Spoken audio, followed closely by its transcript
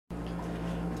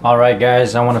Alright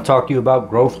guys, I want to talk to you about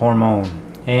growth hormone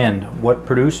and what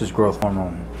produces growth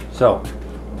hormone. So,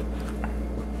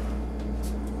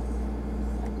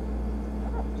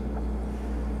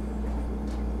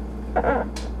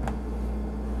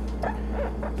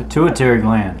 pituitary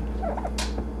gland.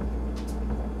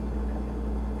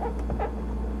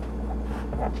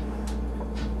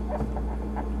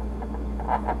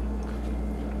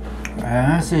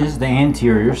 This is the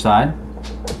anterior side.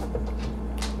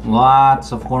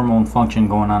 Lots of hormone function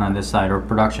going on this side, or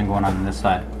production going on this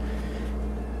side.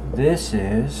 This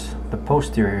is the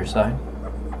posterior side.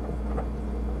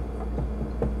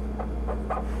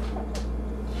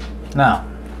 Now,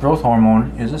 growth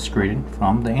hormone is excreted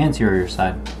from the anterior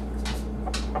side.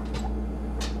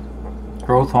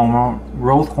 Growth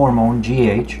hormone,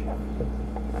 GH.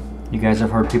 You guys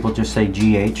have heard people just say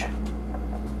GH.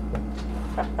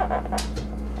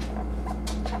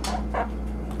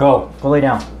 Go lay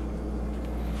down.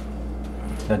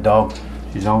 The dog,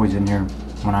 she's always in here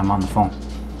when I'm on the phone.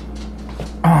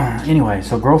 Anyway,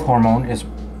 so growth hormone is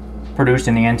produced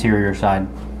in the anterior side.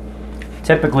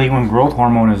 Typically, when growth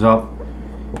hormone is up,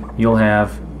 you'll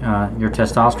have your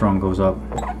testosterone goes up.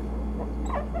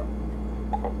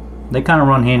 They kind of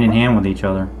run hand in hand with each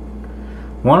other.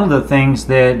 One of the things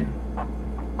that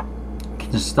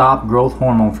can stop growth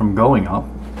hormone from going up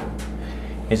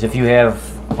is if you have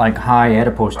like high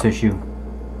adipose tissue.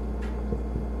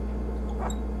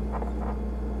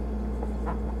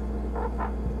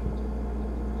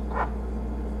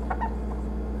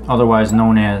 Otherwise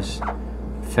known as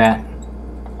fat.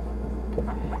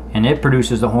 And it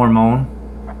produces the hormone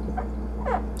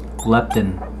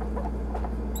leptin.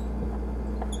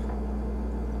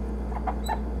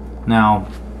 Now,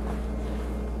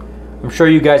 I'm sure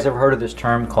you guys have heard of this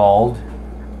term called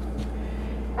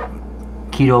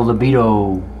KETO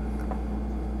LIBIDO.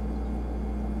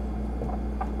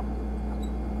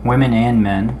 Women and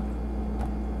men.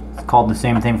 It's called the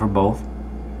same thing for both.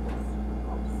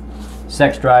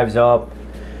 Sex drives up.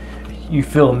 You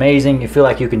feel amazing. You feel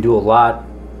like you can do a lot.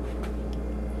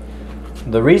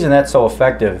 The reason that's so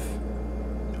effective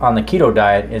on the keto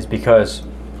diet is because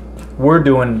we're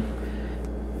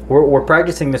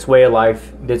practicing this way of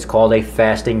life that's called a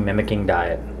fasting mimicking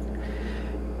diet.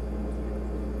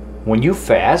 When you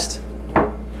fast,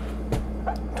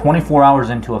 24 hours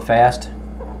into a fast,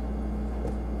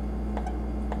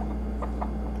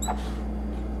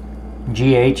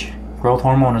 GH, growth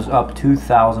hormone, is up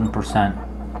 2,000%.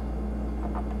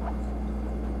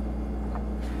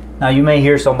 Now you may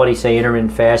hear somebody say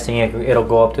intermittent fasting, it'll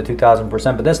go up to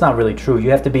 2,000%, but that's not really true. You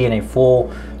have to be in a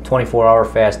full 24-hour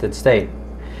fasted state.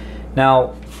 Now,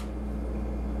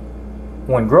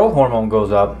 when growth hormone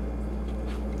goes up,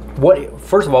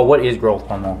 first of all, what is growth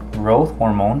hormone? Growth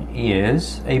hormone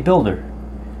is a builder.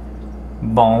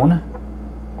 Bone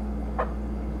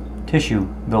tissue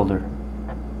builder.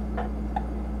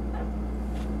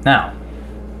 Now,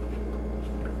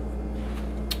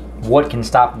 what can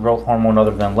stop growth hormone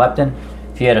other than leptin?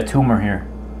 If you had a tumor here,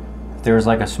 if there's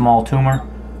like a small tumor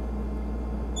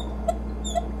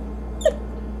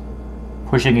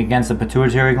pushing against the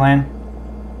pituitary gland,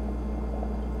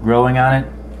 growing on it,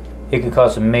 it can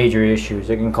cause some major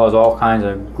issues. It can cause all kinds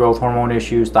of growth hormone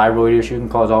issues, thyroid issues, it can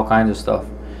cause all kinds of stuff.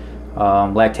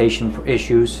 Lactation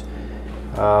issues,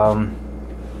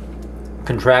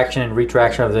 contraction and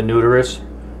retraction of the uterus,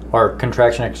 or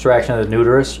contraction and extraction of the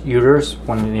uterus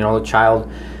when the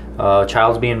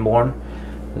child's being born.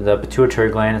 The pituitary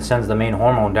gland, it sends the main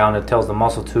hormone down that tells the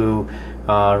muscle to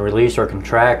release or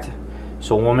contract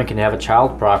so a woman can have a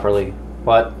child properly.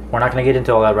 But we're not going to get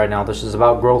into all that right now. This is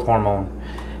about growth hormone,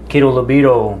 keto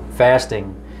libido,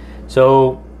 fasting.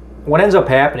 So what ends up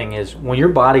happening is when your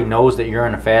body knows that you're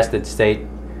in a fasted state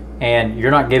and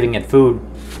you're not giving it food,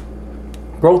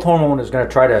 growth hormone is going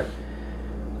to try to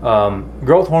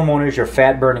growth hormone is your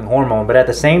fat burning hormone, but at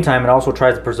the same time it also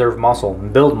tries to preserve muscle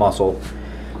and build muscle.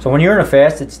 So when you're in a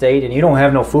fasted state and you don't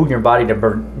have no food in your body to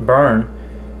burn,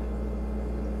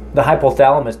 the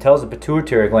hypothalamus tells the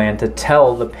pituitary gland to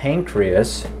tell the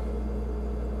pancreas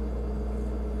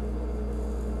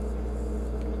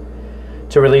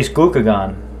to release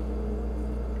glucagon.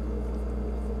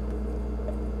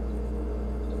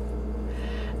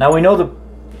 Now we know the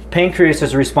pancreas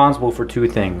is responsible for two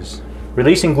things: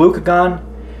 releasing glucagon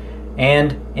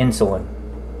and insulin.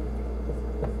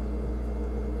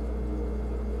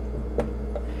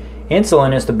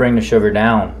 Insulin is to bring the sugar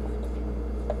down.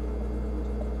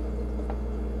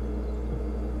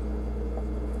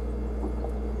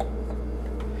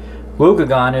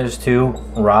 Glucagon is to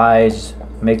rise,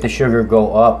 make the sugar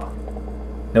go up.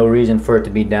 No reason for it to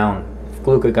be down if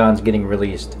glucagon's getting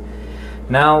released.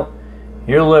 Now,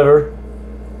 your liver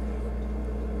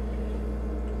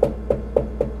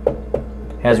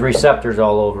has receptors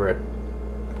all over it.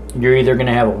 You're either going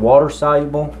to have a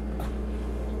water-soluble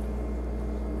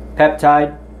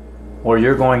peptide, or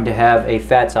you're going to have a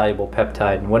fat-soluble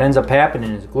peptide. And what ends up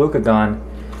happening is glucagon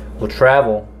will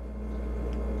travel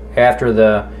after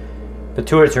the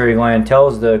pituitary gland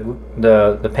tells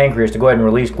the pancreas to go ahead and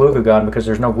release glucagon, because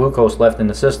there's no glucose left in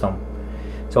the system.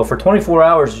 So for 24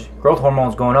 hours, growth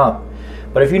hormone's going up.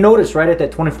 But if you notice right at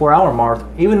that 24-hour mark,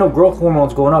 even though growth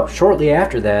hormone's going up, shortly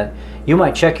after that, you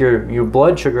might check your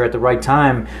blood sugar at the right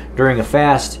time during a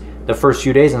fast the first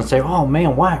few days and say, oh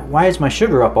man, why is my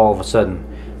sugar up all of a sudden?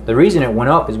 The reason it went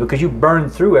up is because you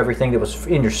burned through everything that was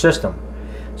in your system.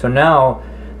 So now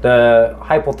the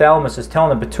hypothalamus is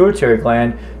telling the pituitary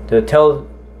gland to tell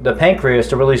the pancreas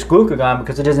to release glucagon,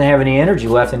 because it doesn't have any energy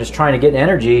left and it's trying to get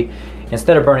energy.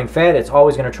 Instead of burning fat, it's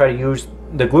always going to try to use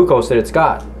the glucose that it's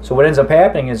got. So what ends up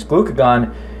happening is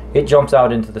glucagon, it jumps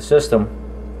out into the system.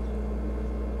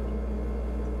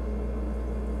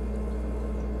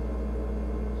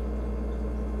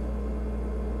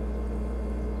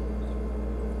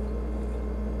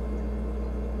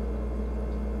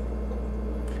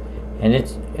 And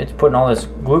it's putting all this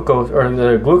glucose, or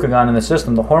the glucagon, in the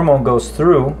system. The hormone goes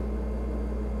through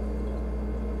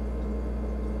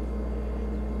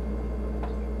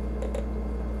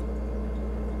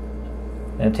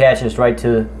and attaches right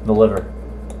to the liver.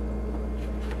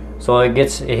 So it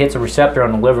hits a receptor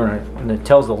on the liver, and it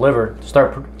tells the liver to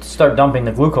start dumping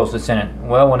the glucose that's in it.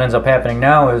 Well, what ends up happening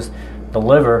now is the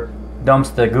liver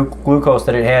dumps the glucose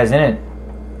that it has in it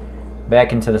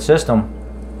back into the system.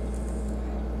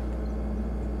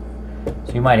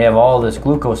 So you might have all this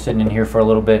glucose sitting in here for a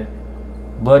little bit.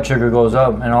 Blood sugar goes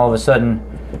up, and all of a sudden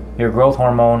your growth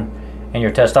hormone and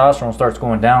your testosterone starts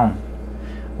going down.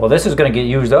 Well, this is going to get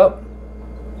used up.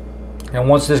 And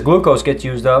once this glucose gets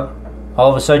used up, all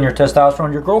of a sudden your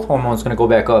testosterone, your growth hormone is going to go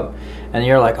back up. And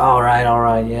you're like, all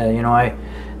right, yeah, you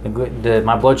know,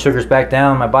 my blood sugar's back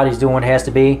down, my body's doing what it has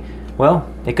to be. Well,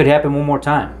 it could happen one more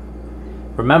time.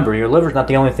 Remember, your liver's not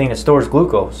the only thing that stores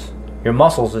glucose. Your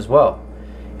muscles as well.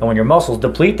 And when your muscles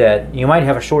deplete that, you might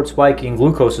have a short spike in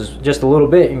glucose just a little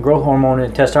bit, and growth hormone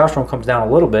and testosterone comes down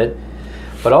a little bit.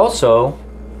 But also,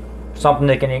 something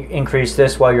that can increase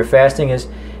this while you're fasting is,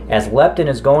 as leptin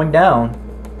is going down,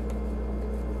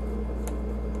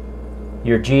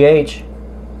 your GH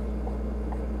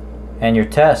and your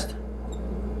test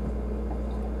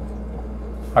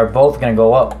are both going to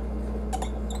go up.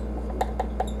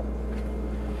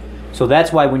 So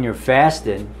that's why when you're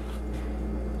fasted,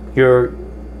 you're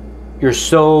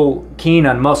so keen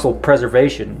on muscle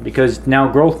preservation, because now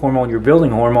growth hormone, your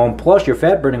building hormone, plus your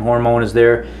fat burning hormone is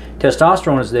there,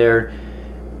 testosterone is there.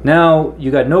 Now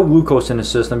you got no glucose in the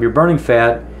system, you're burning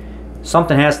fat.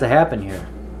 Something has to happen here.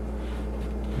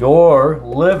 Your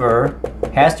liver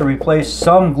has to replace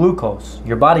some glucose.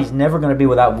 Your body's never going to be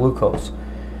without glucose.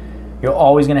 You're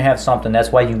always going to have something.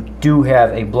 That's why you do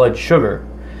have a blood sugar.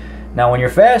 Now when you're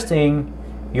fasting,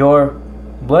 your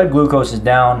blood glucose is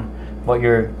down, but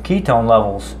your ketone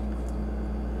levels,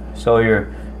 so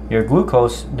your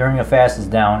glucose during a fast is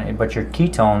down, but your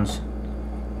ketones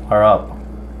are up.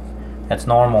 That's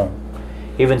normal.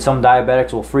 Even some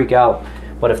diabetics will freak out,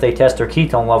 but if they test their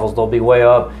ketone levels, they'll be way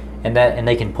up, and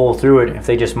they can pull through it if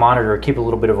they just monitor or keep a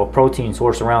little bit of a protein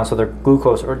source around so their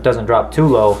glucose doesn't drop too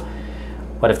low.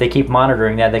 But if they keep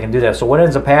monitoring that, they can do that. So what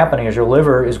ends up happening is your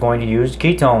liver is going to use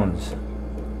ketones.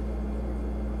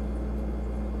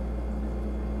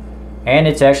 And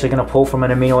it's actually going to pull from an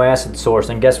amino acid source.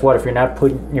 And guess what? If you're not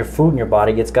putting your food in your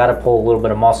body, it's got to pull a little bit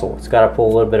of muscle. It's got to pull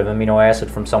a little bit of amino acid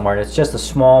from somewhere. It's just a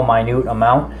small, minute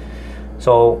amount.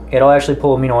 So it'll actually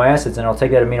pull amino acids, and it'll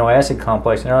take that amino acid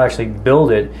complex and it'll actually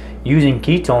build it using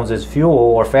ketones as fuel,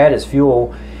 or fat as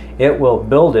fuel. It will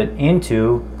build it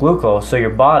into glucose. So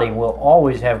your body will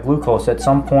always have glucose at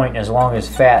some point as long as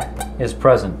fat is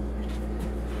present.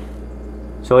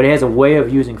 So it has a way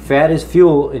of using fat as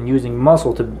fuel and using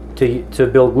muscle to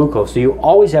build glucose. So you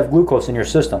always have glucose in your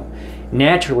system.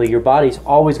 Naturally, your body's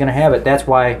always going to have it. That's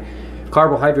why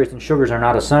carbohydrates and sugars are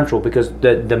not essential, because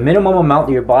the minimum amount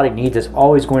that your body needs is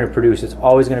always going to produce. It's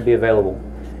always going to be available.